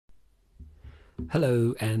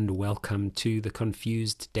Hello and welcome to the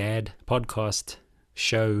Confused Dad podcast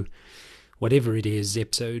show, whatever it is,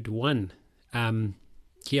 episode 1.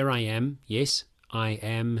 Here I am. Yes, I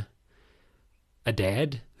am a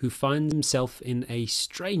dad who finds himself in a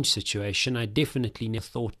strange situation. I definitely never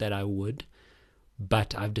thought that I would,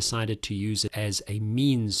 but I've decided to use it as a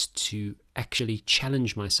means to actually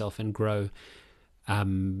challenge myself and grow. I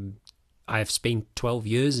have spent 12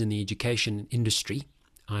 years in the education industry.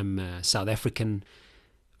 I'm a South African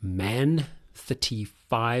man,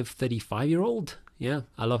 35-year-old. Yeah,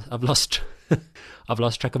 I've lost I've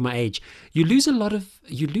lost track of my age. You lose a lot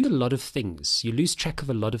of things. You lose track of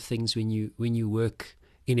a lot of things when you work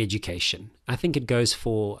in education. I think it goes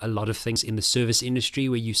for a lot of things in the service industry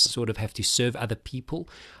where you sort of have to serve other people.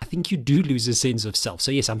 I think you do lose a sense of self.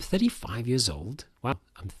 So yes, I'm 35 years old. Wow,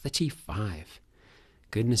 I'm 35.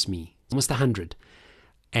 Goodness me, almost 100.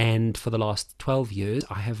 And for the last 12 years,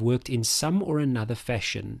 I have worked in some or another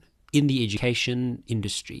fashion in the education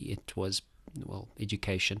industry. It was,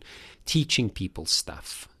 education, teaching people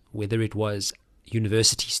stuff, whether it was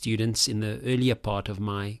university students in the earlier part of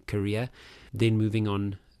my career, then moving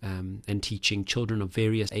on and teaching children of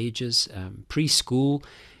various ages, preschool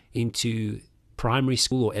into primary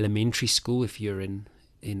school or elementary school if you're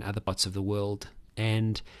in other parts of the world.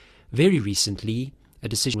 And very recently, a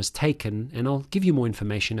decision was taken, and I'll give you more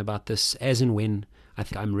information about this as and when I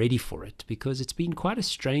think I'm ready for it, because it's been quite a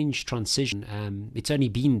strange transition. It's only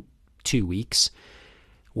been 2 weeks,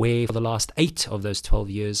 where for the last 8 of those 12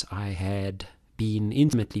 years I had been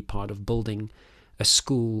intimately part of building a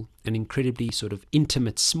school, an incredibly sort of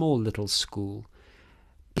intimate, small little school,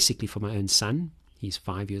 basically for my own son. He's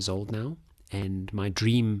 5 years old now, and my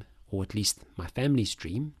dream, or at least my family's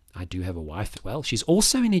dream, I do have a wife as well. She's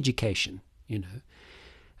also in education,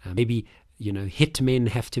 maybe, hit men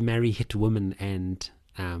have to marry hit women, and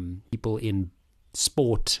people in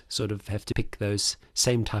sport sort of have to pick those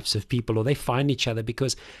same types of people, or they find each other,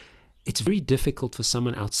 because it's very difficult for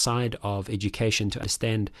someone outside of education to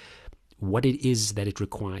understand what it is that it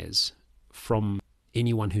requires from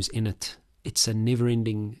anyone who's in it. It's a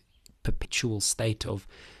never-ending, perpetual state of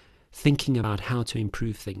thinking about how to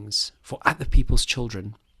improve things for other people's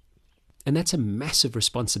children. And that's a massive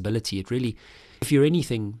responsibility. It really, if you're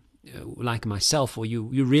anything like myself, or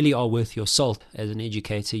you really are worth your salt as an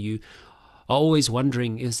educator, you are always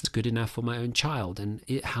wondering, is this good enough for my own child? And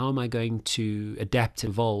how am I going to adapt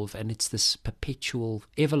and evolve? And it's this perpetual,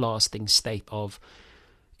 everlasting state of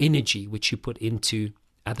energy which you put into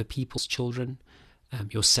other people's children,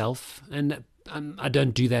 yourself. And I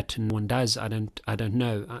don't do that, and no one does. I don't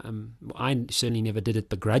know. I certainly never did it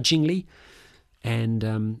begrudgingly.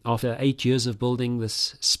 And after 8 years of building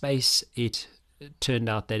this space, it turned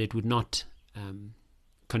out that it would not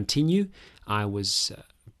continue. I was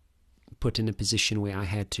put in a position where I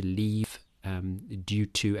had to leave due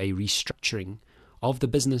to a restructuring of the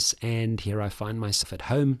business, and here I find myself at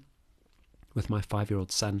home with my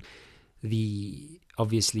 5-year-old son.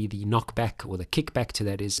 Obviously the knockback or the kickback to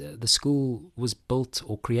that is the school was built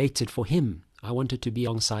or created for him. I wanted to be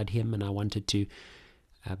alongside him, and I wanted to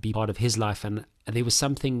be part of his life. And there was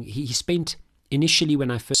something he spent initially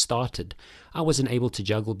when I first started. I wasn't able to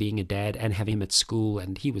juggle being a dad and having him at school,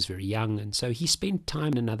 and he was very young, and so he spent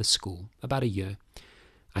time in another school, about a year.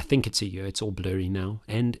 I think it's a year, it's all blurry now,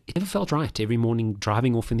 and it never felt right. Every morning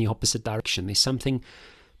driving off in the opposite direction, there's something,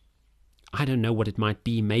 I don't know what it might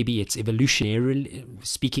be. Maybe it's evolutionary,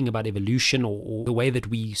 speaking about evolution, or the way that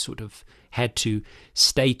we sort of had to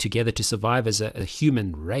stay together to survive as a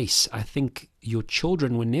human race. I think your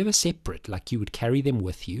children were never separate. Like, you would carry them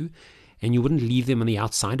with you, and you wouldn't leave them on the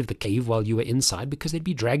outside of the cave while you were inside, because they'd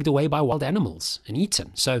be dragged away by wild animals and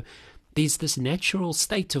eaten. So there's this natural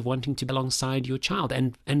state of wanting to be alongside your child,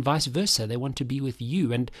 and vice versa. They want to be with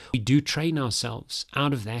you, and we do train ourselves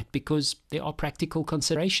out of that because there are practical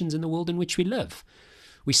considerations in the world in which we live.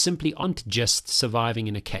 We simply aren't just surviving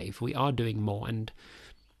in a cave. We are doing more, and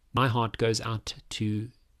my heart goes out to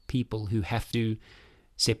people who have to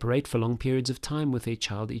separate for long periods of time with their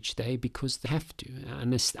child each day because they have to.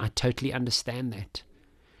 I totally understand that.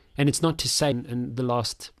 And it's not to say, in the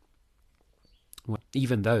last,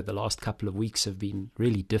 even though the last couple of weeks have been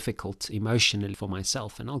really difficult emotionally for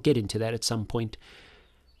myself, and I'll get into that at some point,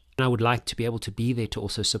 and I would like to be able to be there to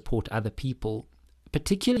also support other people,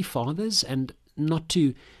 particularly fathers, and not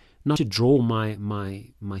to draw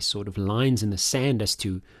my sort of lines in the sand as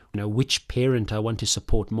to which parent I want to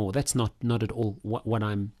support more. That's not at all what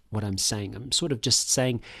I'm saying. I'm sort of just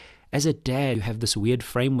saying, as a dad, you have this weird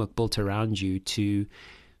framework built around you to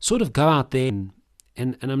sort of go out there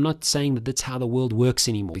and I'm not saying that that's how the world works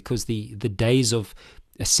anymore, because the days of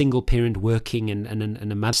a single parent working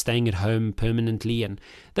and a mother staying at home permanently, and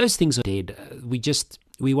those things are dead.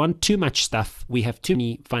 We want too much stuff. We have too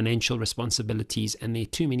many financial responsibilities, and there are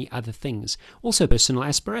too many other things. Also, personal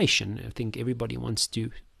aspiration. I think everybody wants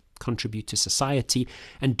to contribute to society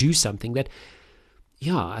and do something that,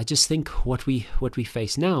 I just think what we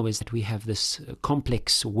face now is that we have this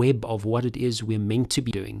complex web of what it is we're meant to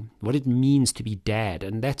be doing, what it means to be dad.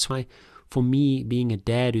 And that's why, for me, being a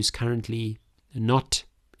dad who's currently not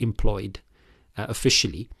employed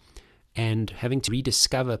officially, and having to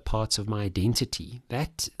rediscover parts of my identity,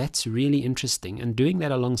 that's really interesting. And doing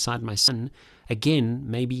that alongside my son, again,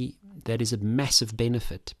 maybe that is a massive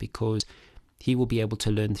benefit, because he will be able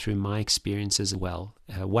to learn through my experiences as well.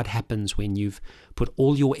 What happens when you've put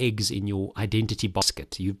all your eggs in your identity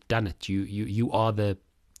basket? You've done it. You are the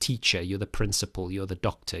teacher, you're the principal, you're the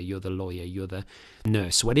doctor, you're the lawyer, you're the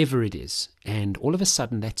nurse, whatever it is. And all of a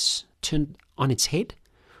sudden that's turned on its head.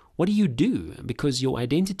 What do you do? Because your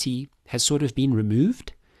identity has sort of been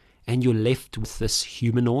removed, and you're left with this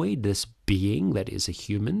humanoid, this being that is a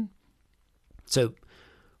human. So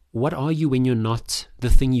what are you when you're not the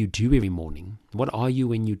thing you do every morning? What are you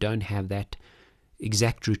when you don't have that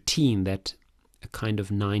exact routine that a kind of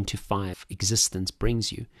 9-to-5 existence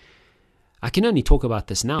brings you? I can only talk about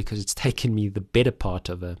this now because it's taken me the better part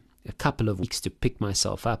of a couple of weeks to pick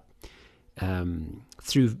myself up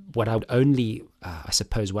through what I would only,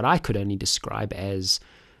 what I could only describe as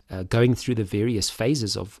going through the various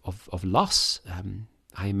phases of loss.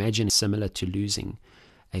 I imagine it's similar to losing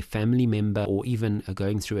a family member, or even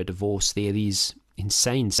going through a divorce. There are these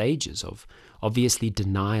insane stages of obviously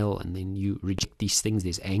denial, and then you reject these things.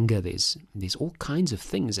 There's anger, there's all kinds of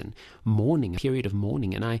things, and mourning, a period of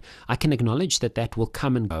mourning. And I can acknowledge that will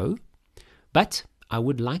come and go, but I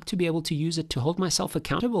would like to be able to use it to hold myself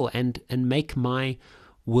accountable and make my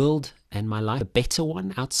world and my life a better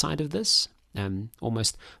one outside of this.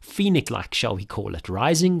 Almost phoenix-like, shall we call it,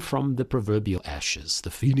 rising from the proverbial ashes.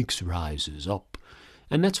 The phoenix rises up.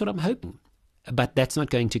 And that's what I'm hoping. But that's not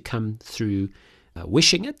going to come through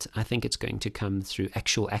wishing it. I think it's going to come through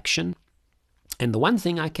actual action. And the one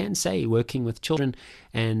thing I can say, working with children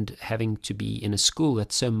and having to be in a school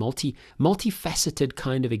that's so multifaceted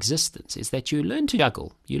kind of existence, is that you learn to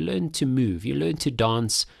juggle, you learn to move, you learn to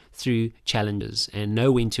dance through challenges, and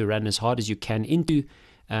know when to run as hard as you can into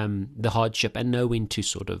the hardship, and know when to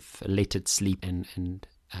sort of let it sleep and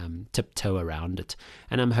tiptoe around it.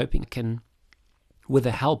 And I'm hoping I can, with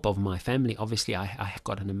the help of my family, obviously I have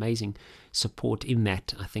got an amazing support in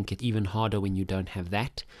that. I think it's even harder when you don't have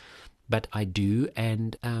that, but I do.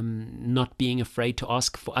 And not being afraid to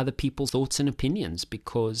ask for other people's thoughts and opinions,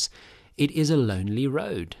 because it is a lonely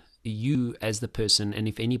road. You as the person, and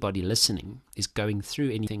if anybody listening is going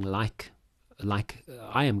through anything like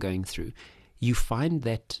I am going through, you find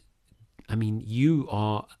that, you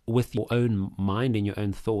are with your own mind and your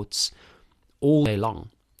own thoughts all day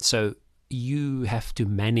long. So you have to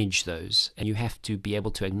manage those, and you have to be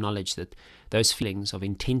able to acknowledge that those feelings of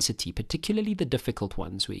intensity, particularly the difficult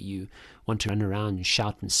ones where you want to run around and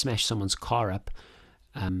shout and smash someone's car up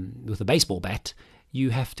with a baseball bat,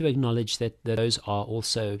 you have to acknowledge that those are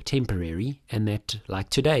also temporary, and that,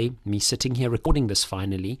 like today, me sitting here recording this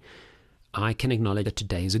finally, I can acknowledge that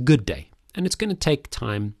today is a good day. And it's going to take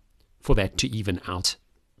time for that to even out.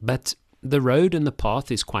 But the road and the path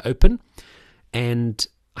is quite open, and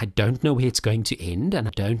I don't know where it's going to end, and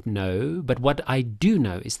I don't know. But what I do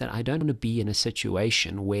know is that I don't want to be in a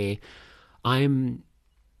situation where I'm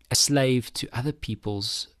a slave to other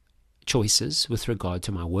people's choices with regard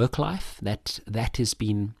to my work life. That has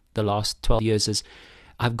been the last 12 years as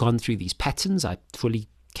I've gone through these patterns. I fully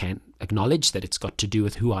can acknowledge that it's got to do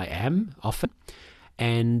with who I am often.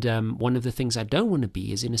 And one of the things I don't want to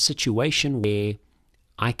be is in a situation where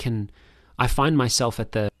I find myself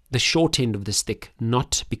at the short end of the stick,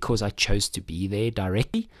 not because I chose to be there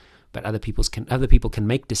directly, but other people can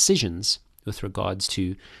make decisions with regards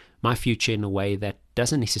to my future in a way that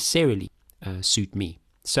doesn't necessarily suit me.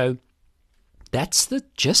 So that's the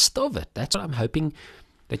gist of it. That's what I'm hoping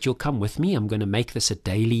that you'll come with me. I'm going to make this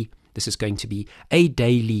this is going to be a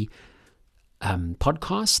daily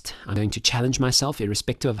podcast. I'm going to challenge myself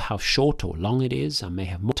irrespective of how short or long it is. I may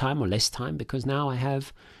have more time or less time, because now I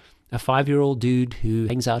have a 5-year-old dude who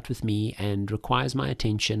hangs out with me and requires my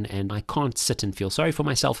attention, and I can't sit and feel sorry for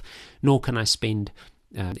myself, nor can I spend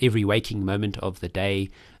every waking moment of the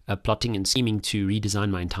day plotting and scheming to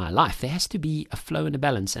redesign my entire life. There has to be a flow and a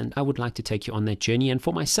balance, and I would like to take you on that journey, and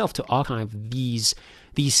for myself to archive these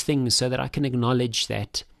things so that I can acknowledge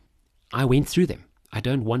that I went through them. I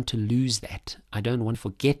don't want to lose that. I don't want to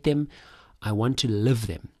forget them. I want to live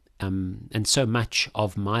them. And so much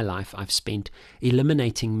of my life I've spent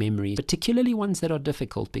eliminating memories, particularly ones that are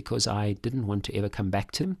difficult, because I didn't want to ever come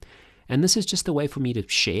back to them. And this is just a way for me to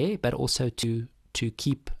share, but also to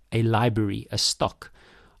keep a library, a stock.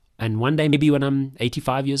 And one day, maybe when I'm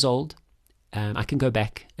 85 years old, I can go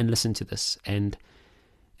back and listen to this and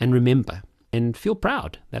remember and feel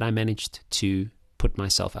proud that I managed to put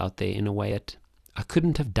myself out there in a way that I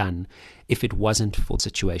couldn't have done if it wasn't for the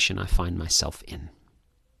situation I find myself in.